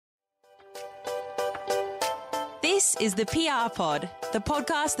This is the PR Pod, the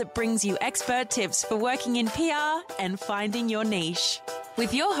podcast that brings you expert tips for working in PR and finding your niche.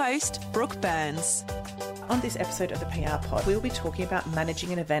 With your host, Brooke Burns. On this episode of the PR Pod, we will be talking about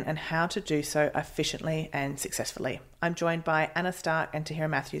managing an event and how to do so efficiently and successfully. I'm joined by Anna Stark and Tahira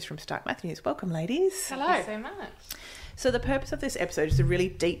Matthews from Stark Matthews. Welcome, ladies. Hello. Thank you so much. So the purpose of this episode is to really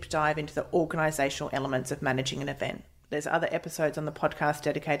deep dive into the organisational elements of managing an event. There's other episodes on the podcast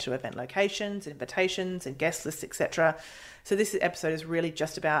dedicated to event locations, invitations and guest lists, etc. So this episode is really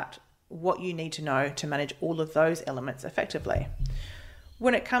just about what you need to know to manage all of those elements effectively.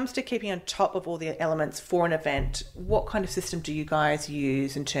 When it comes to keeping on top of all the elements for an event, what kind of system do you guys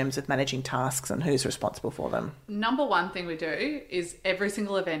use in terms of managing tasks and who's responsible for them? Number one thing we do is every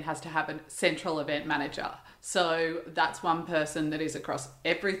single event has to have a central event manager. So that's one person that is across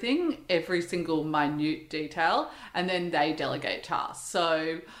everything, every single minute detail, and then they delegate tasks.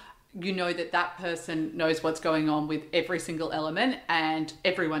 So you know that person knows what's going on with every single element and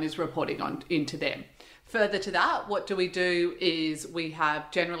everyone is reporting on into them. Further to that, what do? Is we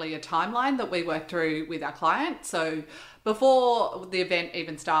have generally a timeline that we work through with our client. So before the event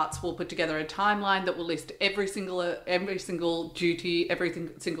even starts, we'll put together a timeline that will list every single duty, every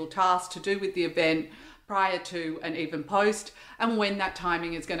single task to do with the event prior to and even post, and when that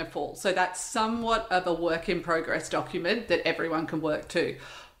timing is going to fall. So that's somewhat of a work in progress document that everyone can work to.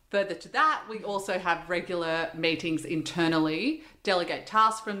 Further to that, we also have regular meetings internally, delegate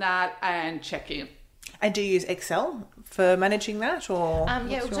tasks from that and check in. And do you use Excel for managing that, or?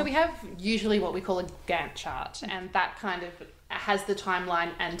 So we have usually what we call a Gantt chart, and that kind of has the timeline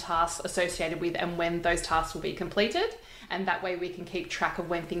and tasks associated with and when those tasks will be completed. And that way we can keep track of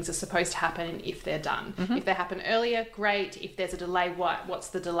when things are supposed to happen and if they're done. Mm-hmm. If they happen earlier, great. If there's a delay, what's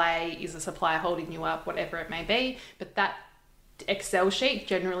the delay? Is the supplier holding you up? Whatever it may be. But that Excel sheet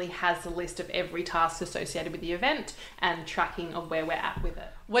generally has the list of every task associated with the event and tracking of where we're at with it.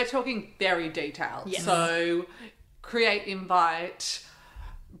 We're talking very detailed. Yes. So create invite,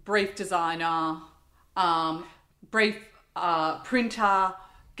 brief designer, brief printer,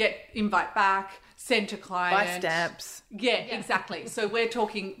 get invite back, send to client. Buy stamps. Yeah, exactly. So we're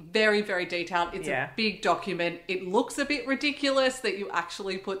talking very, very detailed. It's a big document. It looks a bit ridiculous that you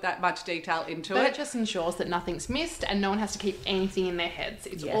actually put that much detail into but it. It just ensures that nothing's missed and no one has to keep anything in their heads.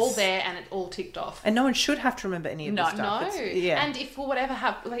 It's all there and it's all ticked off. And no one should have to remember any of this stuff. No. And if for whatever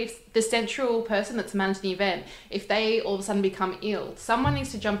happens, like if the central person that's managing the event, if they all of a sudden become ill, someone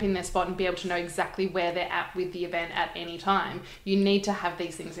needs to jump in their spot and be able to know exactly where they're at with the event at any time. You need to have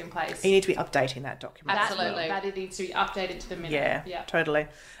these things in place. You need to be updating that document. Absolutely. That it needs to be updated to the minute. Yeah, totally.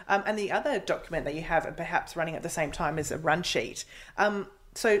 And the other document that you have, and perhaps running at the same time, is a run sheet.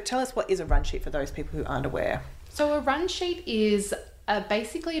 So tell us, what is a run sheet for those people who aren't aware? So a run sheet is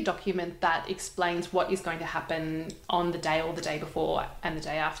basically a document that explains what is going to happen on the day or the day before and the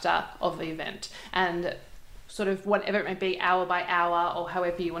day after of the event. And sort of whatever it may be, hour by hour or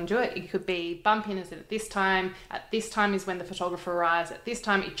however you want to do it. It could be bump in is at this time is when the photographer arrives, at this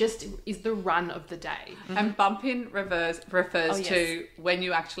time. It just is the run of the day. Mm-hmm. And bump in refers to when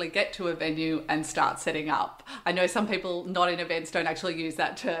you actually get to a venue and start setting up. I know some people not in events don't actually use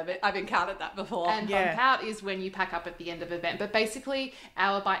that term. I've encountered that before. And bump out is when you pack up at the end of the event. But basically,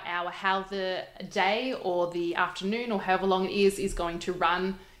 hour by hour, how the day or the afternoon or however long it is going to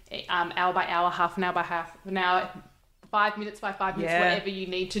run, hour by hour, half an hour by half an hour, 5 minutes by 5 minutes, whatever you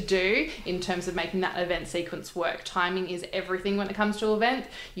need to do in terms of making that event sequence work. Timing is everything when it comes to an event.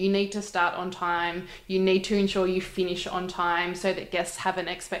 You need to start on time. You need to ensure you finish on time so that guests have an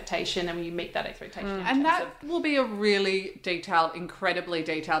expectation and you meet that expectation. And that will be a really detailed, incredibly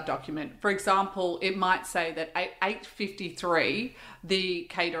detailed document. For example, it might say that at 8:53, the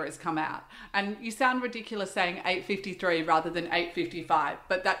caterers come out. And you sound ridiculous saying 8:53 rather than 8:55,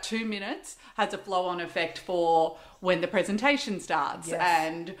 but that 2 minutes has a flow-on effect for when the presentation starts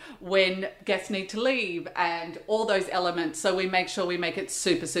and when guests need to leave and all those elements. So we make sure we make it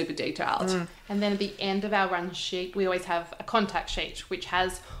super, super detailed. And then at the end of our run sheet, we always have a contact sheet, which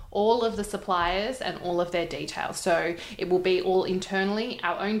has all of the suppliers and all of their details. So it will be all internally,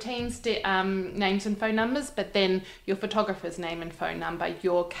 our own team's names and phone numbers, but then your photographer's name and phone number,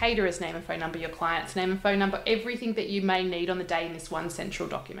 your caterer's name and phone number, your client's name and phone number, everything that you may need on the day in this one central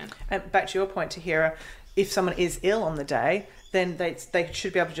document. And back to your point, Tahira, if someone is ill on the day, then they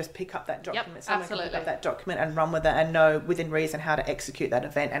should be able to just pick up that document. Yep, Someone absolutely. can pick up that document and run with it and know within reason how to execute that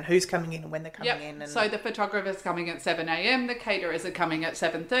event and who's coming in and when they're coming in. And So the photographer's coming at 7 a.m, the caterers are coming at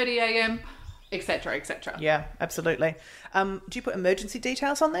 7:30 a.m, etc., etc. Yeah, absolutely. Do you put emergency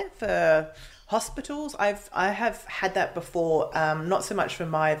details on there for Hospitals, I have had that before, not so much for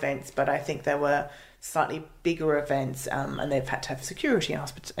my events, but I think there were slightly bigger events, and they've had to have security and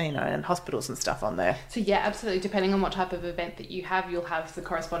and hospitals and stuff on there. So yeah, absolutely. Depending on what type of event that you have, you'll have the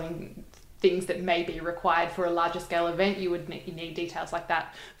corresponding things that may be required for a larger scale event. You need details like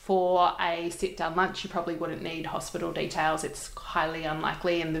that. For a sit-down lunch, you probably wouldn't need hospital details. It's highly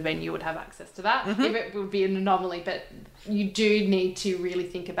unlikely, and the venue would have access to that. If it would be an anomaly, but you do need to really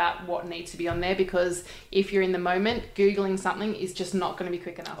think about what needs to be on there, because if you're in the moment, Googling something is just not going to be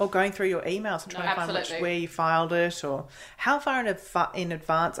quick enough. Or going through your emails and trying to find where you filed it, or how far in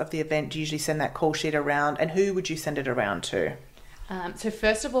advance of the event do you usually send that call sheet around, and who would you send it around to? So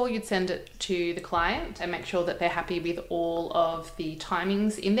first of all, you'd send it to the client and make sure that they're happy with all of the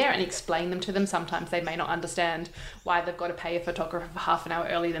timings in there and explain them to them. Sometimes they may not understand why they've got to pay a photographer for half an hour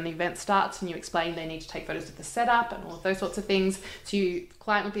earlier than the event starts, and you explain they need to take photos of the setup and all of those sorts of things. So the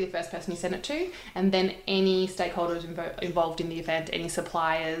client would be the first person you send it to, and then any stakeholders involved in the event, any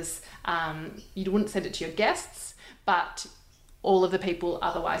suppliers. You wouldn't send it to your guests, but all of the people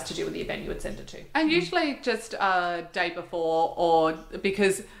otherwise to do with the event you would send it to. And usually just a day before, or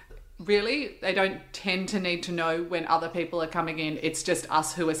because really they don't tend to need to know when other people are coming in. It's just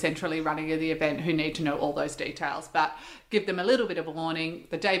us who are centrally running the event who need to know all those details. But give them a little bit of a warning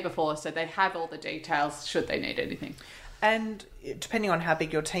the day before so they have all the details should they need anything. And depending on how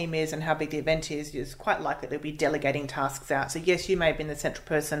big your team is and how big the event is, it's quite likely they'll be delegating tasks out. So yes, you may have been the central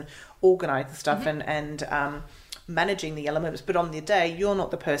person organising stuff and managing the elements, but on the day you're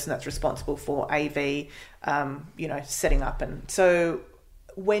not the person that's responsible for AV, setting up. And so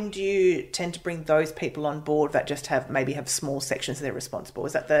when do you tend to bring those people on board that just have small sections that they're responsible?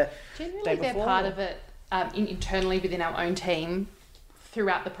 Is that the generally day before? They're part of it internally within our own team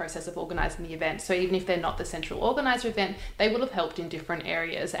throughout the process of organising the event. So even if they're not the central organiser event, they will have helped in different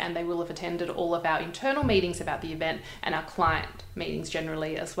areas, and they will have attended all of our internal meetings about the event and our client meetings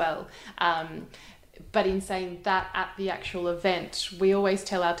generally as well. But in saying that, at the actual event, we always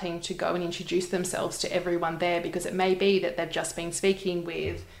tell our team to go and introduce themselves to everyone there, because it may be that they've just been speaking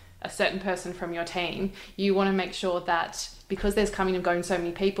with a certain person from your team. You want to make sure that, because there's coming and going so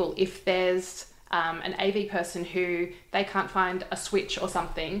many people, if there's an AV person who they can't find a switch or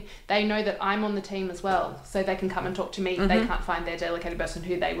something, they know that I'm on the team as well, so they can come and talk to me if they can't find their dedicated person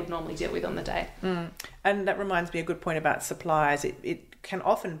who they would normally deal with on the day. And that reminds me a good point about suppliers. It can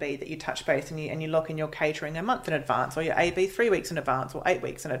often be that you touch base and you lock in your catering a month in advance, or your AV 3 weeks in advance, or 8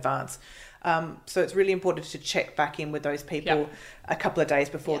 weeks in advance. So it's really important to check back in with those people a couple of days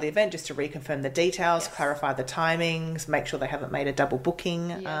before the event, just to reconfirm the details, clarify the timings, make sure they haven't made a double booking.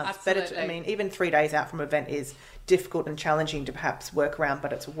 It's better even 3 days out from an event is difficult and challenging to perhaps work around,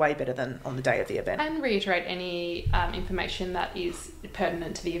 but it's way better than on the day of the event. And reiterate any information that is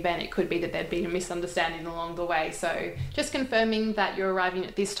pertinent to the event. It could be that there'd been a misunderstanding along the way. So just confirming that you're arriving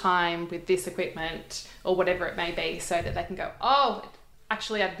at this time with this equipment or whatever it may be, so that they can go, oh,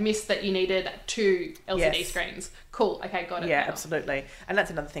 actually, I'd missed that you needed 2 LCD screens. Cool. Okay, got it. Yeah, absolutely. And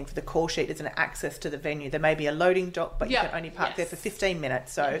that's another thing for the call sheet, is an access to the venue. There may be a loading dock, but you can only park there for 15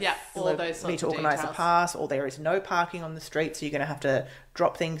 minutes. So all those sorts need to organise a pass, or there is no parking on the street, so you're going to have to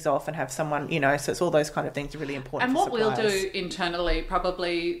drop things off and have someone, so it's all those kind of things are really important. And for what suppliers. we'll do internally,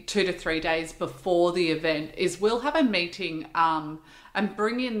 probably 2 to 3 days before the event, is we'll have a meeting and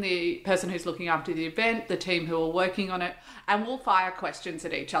bring in the person who's looking after the event, the team who are working on it, and we'll fire questions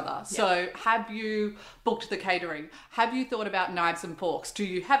at each other. So have you booked the catering? Have you thought about knives and forks? Do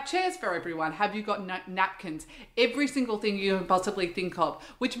you have chairs for everyone? Have you got napkins? Every single thing you can possibly think of,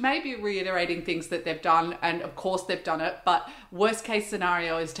 which may be reiterating things that they've done, and of course they've done it, but worst case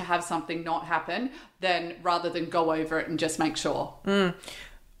scenario is to have something not happen, then rather than go over it and just make sure.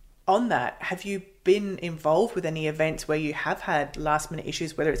 On that, have you been involved with any events where you have had last minute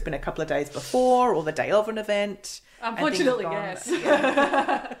issues, whether it's been a couple of days before or the day of an event? Unfortunately, yes.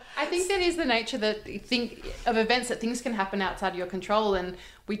 I think that is the nature of events, that things can happen outside your control, and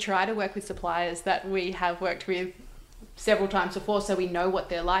we try to work with suppliers that we have worked with several times before, so we know what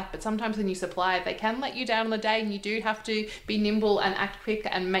they're like. But sometimes the new supplier, they can let you down on the day, and you do have to be nimble and act quick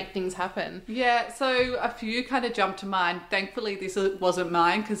and make things happen. Yeah, so a few kind of jumped to mind. Thankfully, this wasn't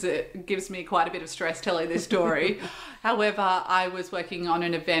mine, because it gives me quite a bit of stress telling this story. However, I was working on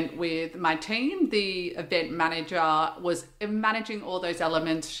an event with my team. The event manager was managing all those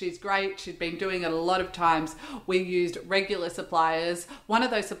elements. She's great. She'd been doing it a lot of times. We used regular suppliers, one of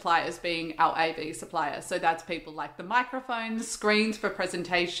those suppliers being our AV supplier. So that's people like the microphones, microphones, screens for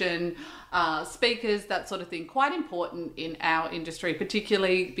presentation, speakers, that sort of thing. Quite important in our industry,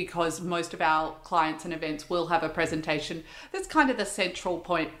 particularly because most of our clients and events will have a presentation. That's kind of the central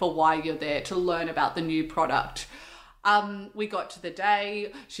point for why you're there, to learn about the new product. We got to the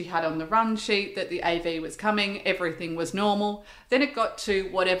day, she had on the run sheet that the AV was coming, everything was normal. Then it got to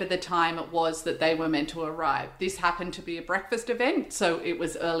whatever the time it was that they were meant to arrive. This happened to be a breakfast event, so it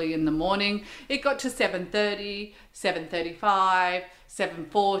was early in the morning. It got to 7:30, 7:35,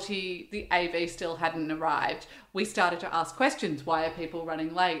 7:40, the AV still hadn't arrived. We started to ask questions, why are people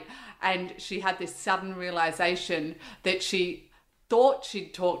running late? And she had this sudden realization that she thought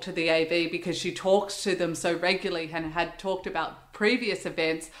she'd talked to the AV because she talks to them so regularly and had talked about previous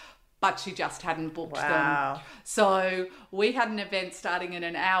events, but she just hadn't booked them. So we had an event starting in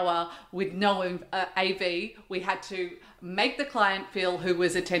an hour with no AV. We had to make the client feel, who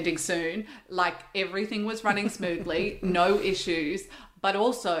was attending soon, like everything was running smoothly, no issues, but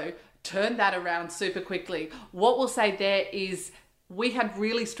also turn that around super quickly. What we'll say there is, we had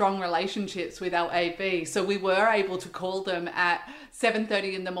really strong relationships with our AV, so we were able to call them at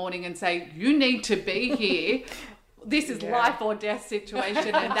 7:30 in the morning and say, you need to be here. This is life or death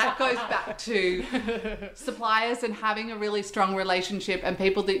situation. And that goes back to suppliers and having a really strong relationship and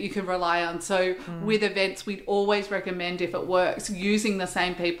people that you can rely on. So with events, we'd always recommend, if it works, using the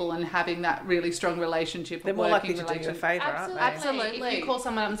same people and having that really strong relationship. They're more likely to do you a favour, aren't they? Absolutely. If you call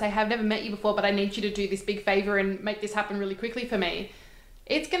someone up and say, hey, I've never met you before, but I need you to do this big favour and make this happen really quickly for me,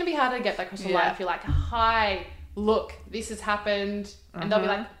 it's going to be hard to get that across the line if you're like, hi, look, this has happened. And they'll be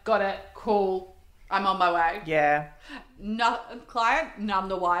like, got it, cool, I'm on my way. Yeah. Client, none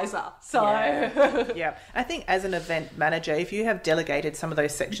the wiser. So yeah. I think as an event manager, if you have delegated some of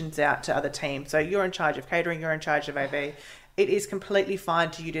those sections out to other teams, so you're in charge of catering, you're in charge of AV, it is completely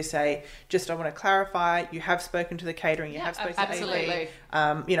fine to you to say, just I want to clarify, you have spoken to the catering, you have spoken to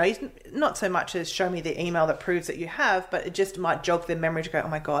AV. You know, not so much as show me the email that proves that you have, but it just might jog their memory to go, oh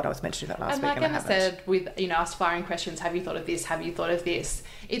my God, I was meant to do that last week and I haven't. And like Emma said, with, you know, us firing questions, have you thought of this? Have you thought of this?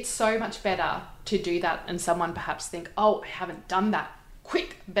 It's so much better to do that and someone perhaps think, oh, I haven't done that.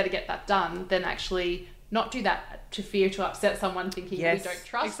 Quick, better get that done, than actually not do that to fear to upset someone thinking we don't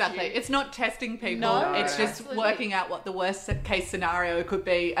trust you. It's not testing people. No, it's just working out what the worst case scenario could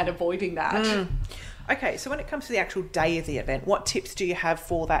be and avoiding that. Okay, so when it comes to the actual day of the event, what tips do you have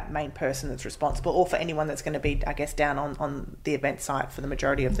for that main person that's responsible, or for anyone that's going to be, I guess, down on the event site for the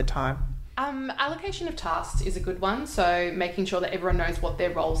majority of the time? Allocation of tasks is a good one. So making sure that everyone knows what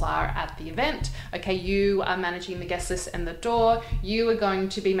their roles are at the event. Okay, you are managing the guest list and the door. You are going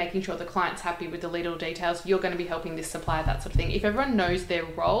to be making sure the client's happy with the little details. You're going to be helping this supplier, that sort of thing. If everyone knows their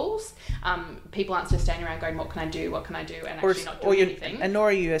roles, people aren't just standing around going, what can I do, and actually not doing anything. And nor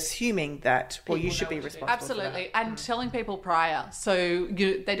are you assuming that, well, you should be responsible. Absolutely. And telling people prior, so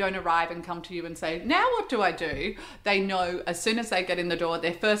they don't arrive and come to you and say, now what do I do? They know as soon as they get in the door,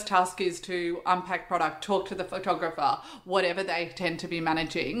 their first task is to unpack product, talk to the photographer, whatever they tend to be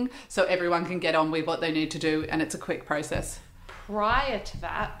managing, so everyone can get on with what they need to do, and it's a quick process. Prior to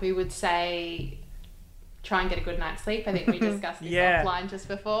that, we would say try and get a good night's sleep. I think we discussed this offline just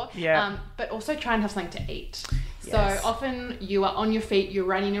before. But also try and have something to eat. So often you are on your feet, you're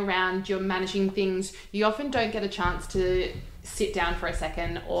running around, you're managing things. You often don't get a chance to sit down for a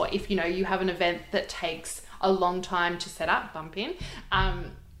second, or if you have an event that takes a long time to set up, bump in,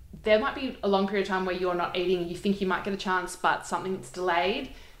 there might be a long period of time where you're not eating. You think you might get a chance, but something's delayed.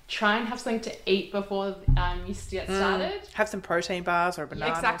 Try and have something to eat before you get started. Have some protein bars or a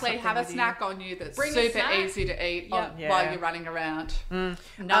banana. Exactly. Have a snack on you that's super easy to eat while you're running around.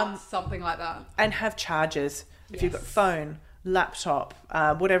 Nuts, something like that. And have chargers. If you've got phone, laptop,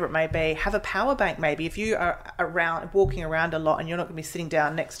 whatever it may be, have a power bank maybe. If you are walking around a lot and you're not going to be sitting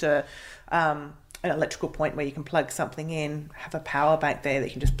down next to an electrical point where you can plug something in, have a power bank there that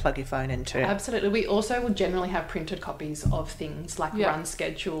you can just plug your phone into. Absolutely. We also will generally have printed copies of things like run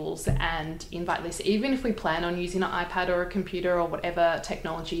schedules and invite lists, even if we plan on using an iPad or a computer or whatever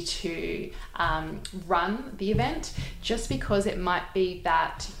technology to run the event, just because it might be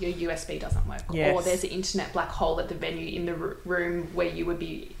that your USB doesn't work or there's an internet black hole at the venue in the room where you would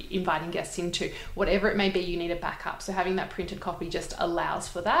be inviting guests into. Whatever it may be, you need a backup. So having that printed copy just allows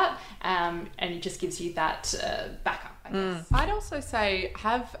for that, and it just gives you that backup, I guess. I'd also say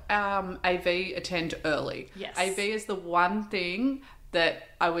have AV attend early. Yes. AV is the one thing that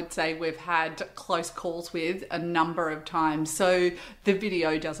I would say we've had close calls with a number of times. So the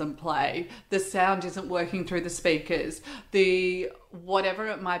video doesn't play, the sound isn't working through the speakers, the whatever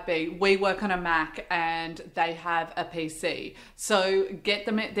it might be. We work on a Mac and they have a PC. So get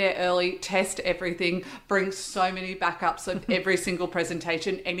them there early, test everything, bring so many backups of every single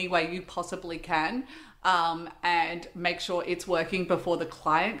presentation any way you possibly can. And make sure it's working before the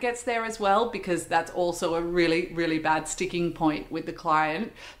client gets there as well, because that's also a really, really bad sticking point with the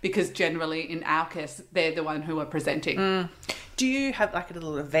client, because generally in our case, they're the one who are presenting. Do you have like a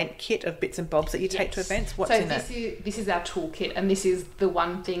little event kit of bits and bobs that you take to events? What's in it? This is our toolkit, and this is the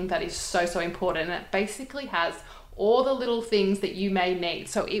one thing that is so important. And it basically has all the little things that you may need.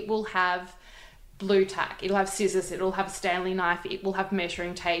 So it will have blue tack, it'll have scissors, it'll have a Stanley knife, it will have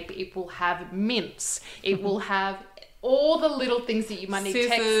measuring tape, it will have mints, it will have all the little things that you might need,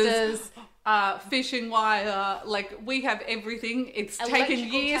 scissors, fishing wire, like we have everything. It's taken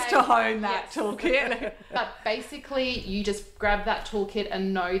years to hone that toolkit. But basically you just grab that toolkit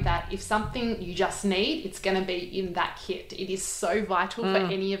and know that if something you just need, it's going to be in that kit. It is so vital for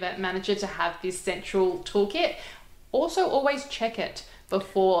any event manager to have this central toolkit. Also, always check it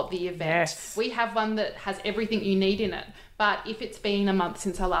before the event. Yes. We have one that has everything you need in it. But if it's been a month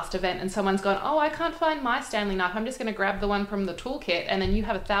since our last event and someone's gone, oh, I can't find my Stanley knife, I'm just going to grab the one from the toolkit, and then you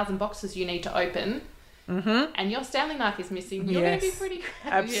have 1,000 boxes you need to open, and your Stanley knife is missing, you're going to be pretty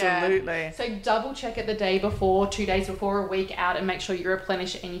absolutely. Yeah. So double check it the day before, 2 days before, a week out, and make sure you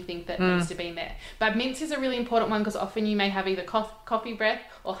replenish anything that needs to be in there. But mints is a really important one, because often you may have either coffee breath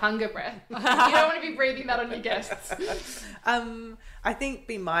or hunger breath. You don't want to be breathing that on your guests. I think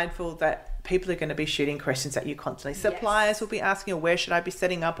be mindful that people are going to be shooting questions at you constantly. Suppliers will be asking, where should I be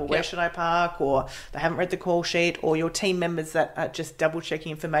setting up, or where should I park, or they haven't read the call sheet, or your team members that are just double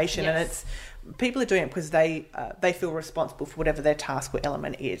checking information. And it's people are doing it because they feel responsible for whatever their task or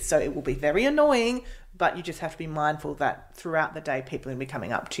element is. So it will be very annoying, but you just have to be mindful that throughout the day people are going to be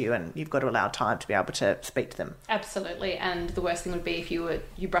coming up to you, and you've got to allow time to be able to speak to them. Absolutely. And the worst thing would be if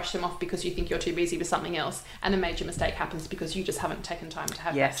you brush them off because you think you're too busy with something else, and a major mistake happens because you just haven't taken time to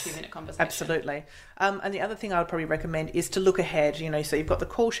have that 2-minute conversation. Absolutely. And the other thing I would probably recommend is to look ahead. So you've got the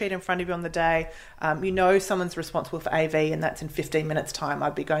call sheet in front of you on the day. Someone's responsible for AV, and that's in 15 minutes time.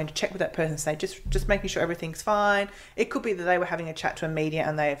 I'd be going to check with that person and say, just making sure everything's fine. It could be that they were having a chat to a media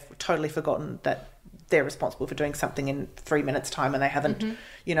and they've totally forgotten that they're responsible for doing something in 3 minutes time, and they haven't,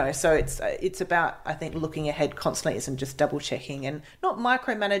 so it's about, I think, looking ahead constantly isn't just double checking and not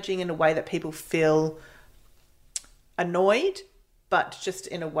micromanaging in a way that people feel annoyed, but just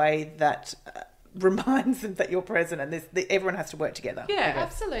in a way that reminds them that you're present and everyone has to work together. Yeah,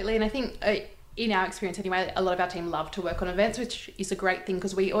 absolutely. And I think in our experience anyway, a lot of our team love to work on events, which is a great thing,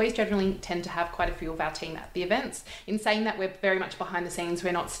 because we always generally tend to have quite a few of our team at the events. In saying that, we're very much behind the scenes,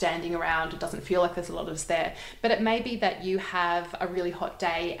 we're not standing around, it doesn't feel like there's a lot of us there. But it may be that you have a really hot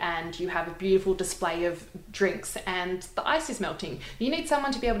day and you have a beautiful display of drinks and the ice is melting. You need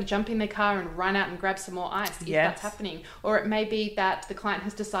someone to be able to jump in their car and run out and grab some more ice if that's happening. Or it may be that the client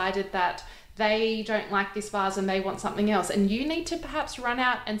has decided that they don't like this vase and they want something else, and you need to perhaps run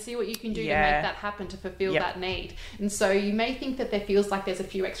out and see what you can do to make that happen, to fulfill that need. And so you may think that there feels like there's a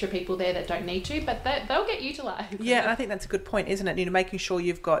few extra people there that don't need to, but they'll get utilised. Yeah, and I think that's a good point, isn't it? Making sure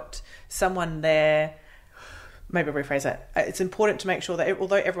you've got someone there. Maybe I'll rephrase that. It's important to make sure that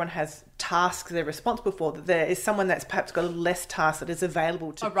although everyone has tasks they're responsible for, that there is someone that's perhaps got less tasks that is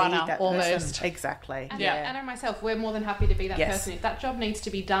available to be that almost. person. Exactly. And I myself, we're more than happy to be that person. If that job needs to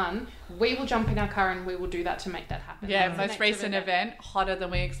be done, we will jump in our car and we will do that to make that happen. Yeah, most recent event, hotter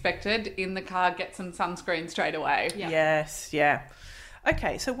than we expected. In the car, get some sunscreen straight away. Yeah. Yes, yeah.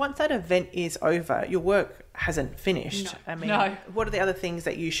 Okay, so once that event is over, your work hasn't finished. No. What are the other things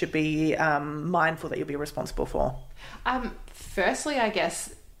that you should be mindful that you'll be responsible for? Firstly, I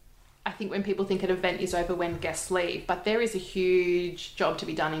guess, I think when people think an event is over when guests leave, but there is a huge job to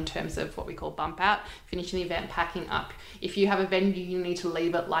be done in terms of what we call bump out, finishing the event, packing up. If you have a venue, you need to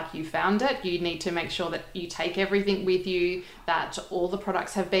leave it like you found it. You need to make sure that you take everything with you, that all the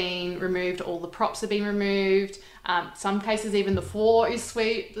products have been removed, all the props have been removed. Some cases, even the floor is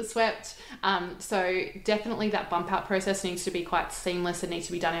swept. So definitely that bump out process needs to be quite seamless. It needs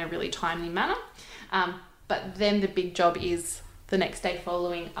to be done in a really timely manner. But then the big job is the next day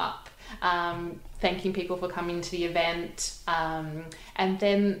following up. thanking people for coming to the event, and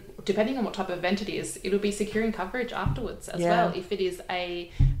then depending on what type of event it is, it'll be securing coverage afterwards as well. If it is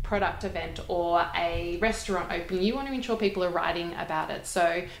a product event or a restaurant opening, you want to ensure people are writing about it,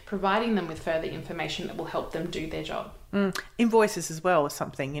 so providing them with further information that will help them do their job. Invoices as well is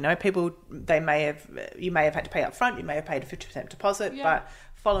something, people, you may have had to pay up front, you may have paid a 50% deposit, but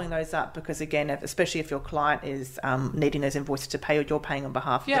following those up, because again, especially if your client is needing those invoices to pay, or you're paying on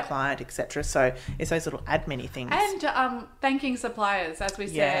behalf of the client, etc. So it's those little admin-y things. And thanking suppliers, as we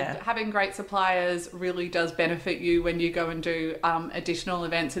said, having great suppliers really does benefit you when you go and do additional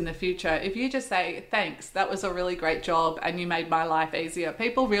events in the future. If you just say, thanks, that was a really great job and you made my life easier,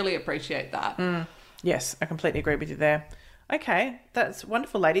 people really appreciate that. Yes, I completely agree with you there. Okay, that's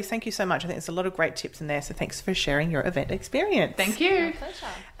wonderful, ladies. Thank you so much. I think there's a lot of great tips in there, so thanks for sharing your event experience. Thank you. My pleasure.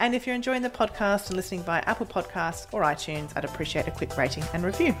 And if you're enjoying the podcast and listening via Apple Podcasts or iTunes, I'd appreciate a quick rating and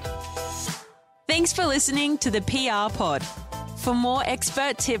review. Thanks for listening to the PR Pod. For more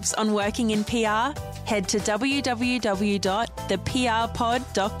expert tips on working in PR, head to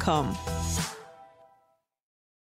www.theprpod.com.